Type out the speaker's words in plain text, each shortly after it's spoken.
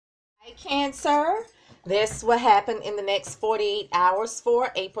Cancer, this will happen in the next 48 hours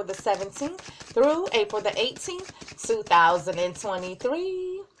for April the 17th through April the 18th,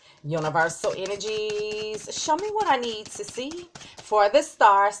 2023. Universal energies, show me what I need to see for the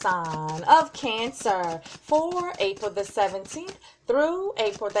star sign of Cancer for April the 17th through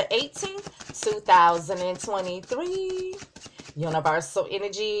April the 18th, 2023. Universal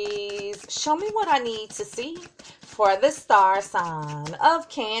energies, show me what I need to see for the star sign of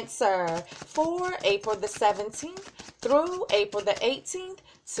Cancer for April the 17th through April the 18th,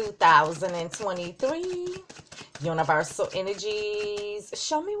 2023. Universal energies,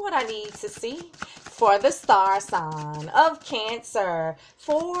 show me what I need to see for the star sign of Cancer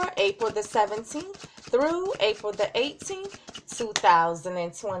for April the 17th through April the 18th,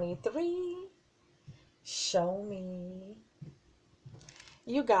 2023. Show me.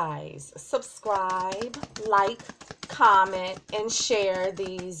 You guys, subscribe, like, comment, and share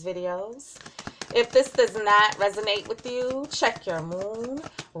these videos. If this does not resonate with you, check your moon,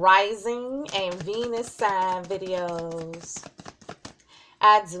 rising, and Venus sign videos.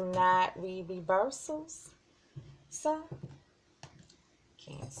 I do not read reversals. So,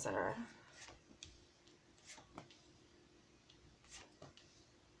 Cancer.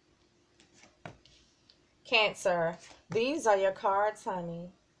 Cancer, these are your cards,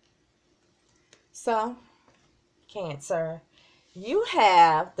 honey. So, Cancer, you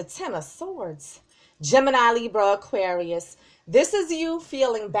have the Ten of Swords. Gemini, Libra, Aquarius. This is you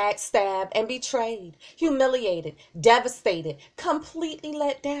feeling backstabbed and betrayed, humiliated, devastated, completely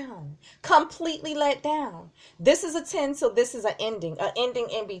let down. Completely let down. This is a 10, so this is an ending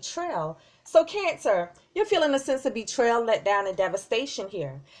in betrayal. So Cancer, you're feeling a sense of betrayal, let down, and devastation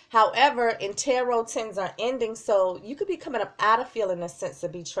here. However, in tarot, 10s are ending, so you could be coming up out of feeling a sense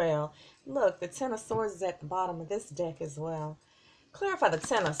of betrayal. Look, the Ten of Swords is at the bottom of this deck as well. Clarify the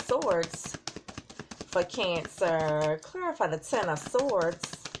Ten of Swords for Cancer. Clarify the Ten of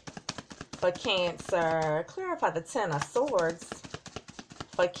Swords for Cancer. Clarify the Ten of Swords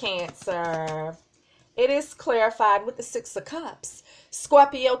for Cancer. It is clarified with the Six of Cups.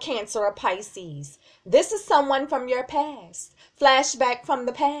 Scorpio, Cancer, or Pisces. This is someone from your past. Flashback from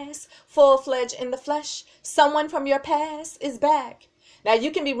the past. Full-fledged in the flesh. Someone from your past is back. Now,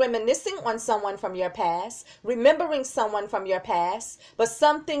 you can be reminiscing on someone from your past, remembering someone from your past, but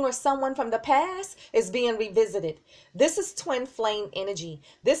something or someone from the past is being revisited. This is twin flame energy.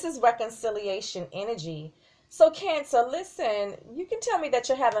 This is reconciliation energy. So, Cancer, listen, you can tell me that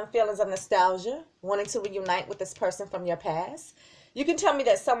you're having feelings of nostalgia, wanting to reunite with this person from your past. You can tell me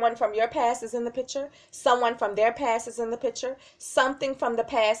that someone from your past is in the picture, someone from their past is in the picture, something from the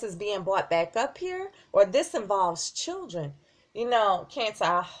past is being brought back up here, or this involves children. You know, Cancer,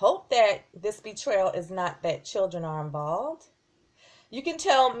 I hope that this betrayal is not that children are involved. You can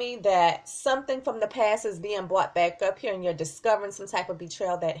tell me that something from the past is being brought back up here and you're discovering some type of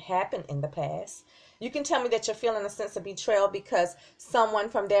betrayal that happened in the past. You can tell me that you're feeling a sense of betrayal because someone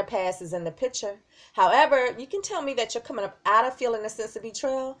from their past is in the picture. However, you can tell me that you're coming up out of feeling a sense of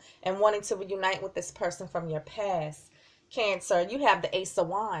betrayal and wanting to reunite with this person from your past. Cancer, you have the Ace of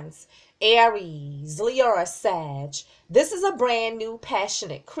Wands. Aries, Leo, or Sag. This is a brand new,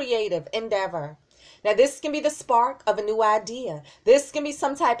 passionate, creative endeavor. Now, this can be the spark of a new idea. This can be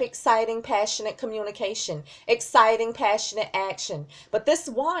some type of exciting, passionate communication, exciting, passionate action. But this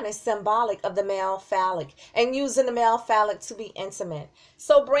wand is symbolic of the male phallic and using the male phallic to be intimate.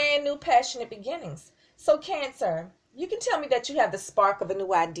 So, brand new, passionate beginnings. So, Cancer, you can tell me that you have the spark of a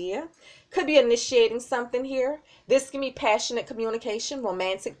new idea. Could be initiating something here. This can be passionate communication,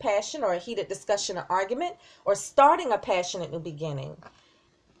 romantic passion, or a heated discussion or argument, or starting a passionate new beginning.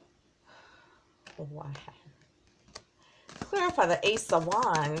 Wow. Clarify the Ace of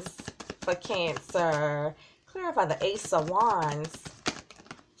Wands for Cancer. Clarify the Ace of Wands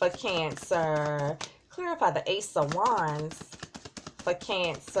for Cancer. Clarify the Ace of Wands for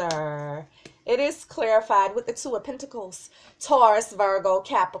Cancer. It is clarified with the Two of Pentacles. Taurus, Virgo,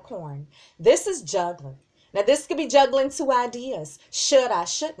 Capricorn. This is juggling. Now, this could be juggling two ideas. Should I,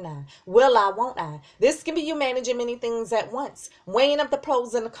 shouldn't I? Will I, won't I? This can be you managing many things at once, weighing up the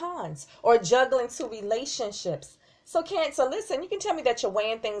pros and the cons, or juggling two relationships. So, Cancer, listen, you can tell me that you're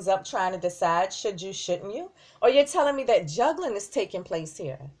weighing things up, trying to decide should you, shouldn't you? Or you're telling me that juggling is taking place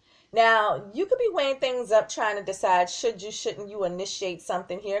here. Now, you could be weighing things up, trying to decide should you, shouldn't you initiate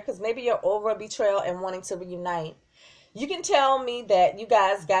something here, because maybe you're over a betrayal and wanting to reunite. You can tell me that you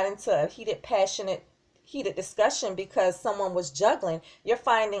guys got into a heated discussion because someone was juggling. You're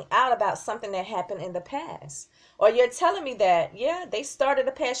finding out about something that happened in the past. Or you're telling me that, yeah, they started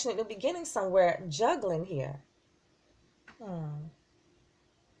a passionate new beginning somewhere, juggling here.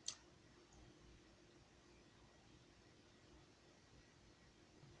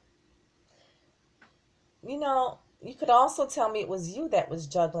 you know, you could also tell me it was you that was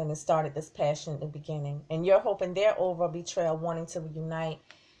juggling and started this passion at the beginning. And you're hoping they're over betrayal, wanting to reunite.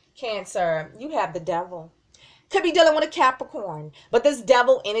 Cancer, you have the devil. Could be dealing with a Capricorn, but this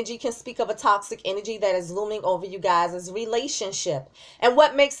devil energy can speak of a toxic energy that is looming over you guys' relationship. And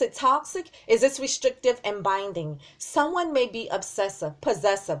what makes it toxic is it's restrictive and binding. Someone may be obsessive,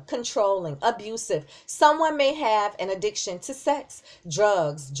 possessive, controlling, abusive. Someone may have an addiction to sex,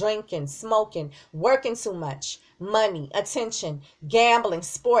 drugs, drinking, smoking, working too much, money, attention, gambling,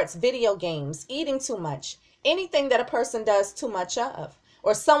 sports, video games, eating too much, anything that a person does too much of.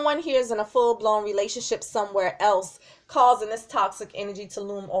 Or someone here is in a full-blown relationship somewhere else, causing this toxic energy to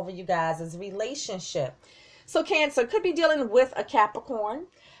loom over you guys' relationship. So Cancer could be dealing with a Capricorn.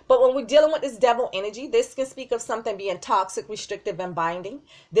 But when we're dealing with this devil energy, this can speak of something being toxic, restrictive, and binding.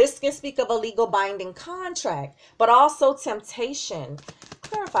 This can speak of a legal binding contract, but also temptation.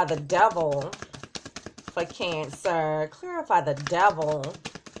 Clarify the devil for Cancer. Clarify the devil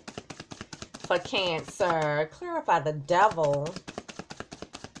for Cancer. Clarify the devil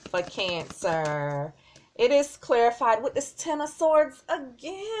for Cancer. It is clarified with this Ten of Swords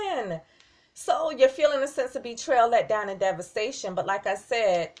again. So you're feeling a sense of betrayal, letdown, and devastation. But like I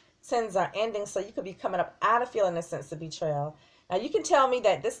said, tens are ending, so you could be coming up out of feeling a sense of betrayal. Now you can tell me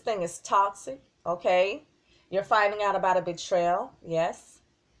that this thing is toxic, okay? You're finding out about a betrayal, yes.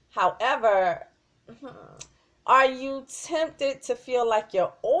 However, are you tempted to feel like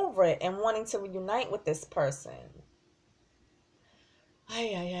you're over it and wanting to reunite with this person?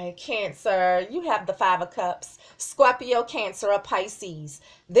 Cancer, you have the Five of Cups. Scorpio, Cancer, or Pisces.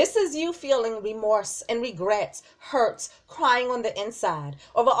 This is you feeling remorse and regret, hurt, crying on the inside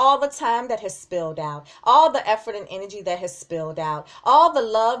over all the time that has spilled out, all the effort and energy that has spilled out, all the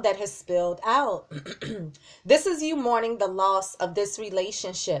love that has spilled out. This is you mourning the loss of this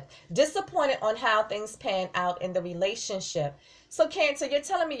relationship, disappointed on how things pan out in the relationship. So Cancer, you're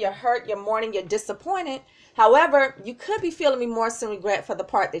telling me you're hurt, you're mourning, you're disappointed. However, you could be feeling remorse and regret for the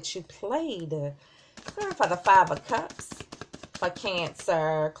part that you played. Clarify the Five of Cups for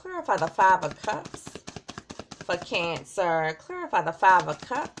Cancer. Clarify the Five of Cups for Cancer. Clarify the Five of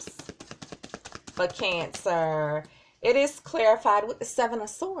Cups for Cancer. It is clarified with the Seven of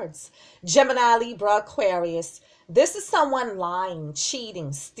Swords. Gemini, Libra, Aquarius. This is someone lying,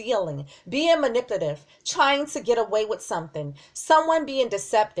 cheating, stealing, being manipulative, trying to get away with something, someone being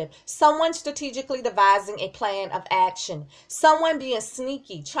deceptive, someone strategically devising a plan of action, someone being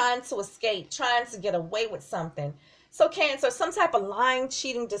sneaky, trying to escape, trying to get away with something. So Cancer, some type of lying,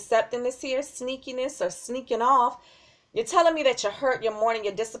 cheating, deceptiveness here, sneakiness or sneaking off. You're telling me that you're hurt, you're mourning,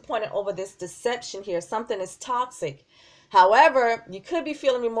 you're disappointed over this deception here. Something is toxic. However, you could be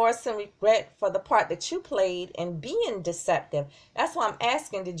feeling remorse and regret for the part that you played in being deceptive. That's why I'm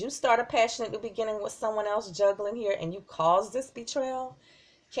asking, did you start a passion at the beginning with someone else juggling here and you caused this betrayal?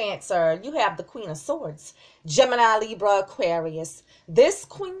 Cancer, you have the Queen of Swords. Gemini, Libra, Aquarius. This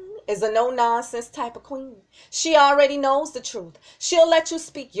queen is a no-nonsense type of queen. She already knows the truth. She'll let you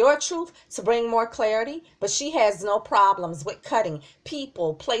speak your truth to bring more clarity, but she has no problems with cutting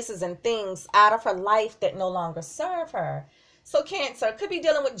people, places, and things out of her life that no longer serve her. So Cancer could be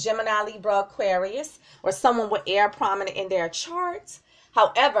dealing with Gemini, Libra, Aquarius, or someone with air prominent in their chart.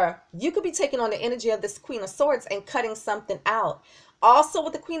 However, you could be taking on the energy of this Queen of Swords and cutting something out. Also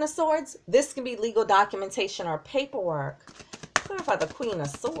with the Queen of Swords, this can be legal documentation or paperwork. Clarify the Queen of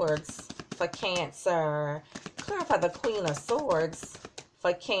Swords for Cancer. Clarify the Queen of Swords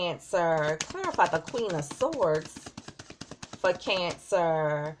for Cancer. Clarify the Queen of Swords for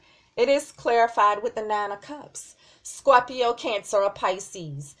Cancer. It is clarified with the Nine of Cups. Scorpio, Cancer, or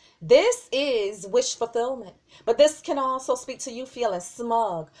Pisces. This is wish fulfillment, but this can also speak to you feeling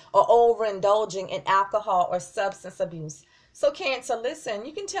smug or overindulging in alcohol or substance abuse. So Cancer, listen,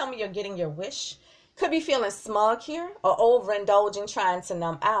 you can tell me you're getting your wish. Could be feeling smug here or overindulging, trying to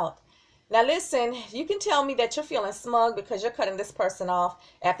numb out. Now listen, you can tell me that you're feeling smug because you're cutting this person off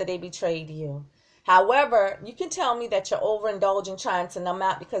after they betrayed you. However, you can tell me that you're overindulging, trying to numb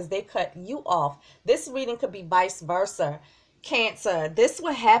out because they cut you off. This reading could be vice versa. Cancer, this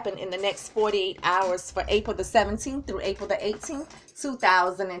will happen in the next 48 hours for April the 17th through April the 18th,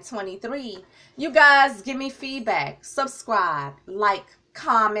 2023. You guys give me feedback, subscribe, like,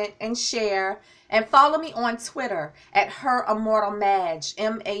 comment, and share. And follow me on Twitter at Immortal Maj,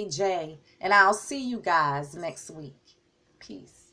 M-A-J. And I'll see you guys next week. Peace.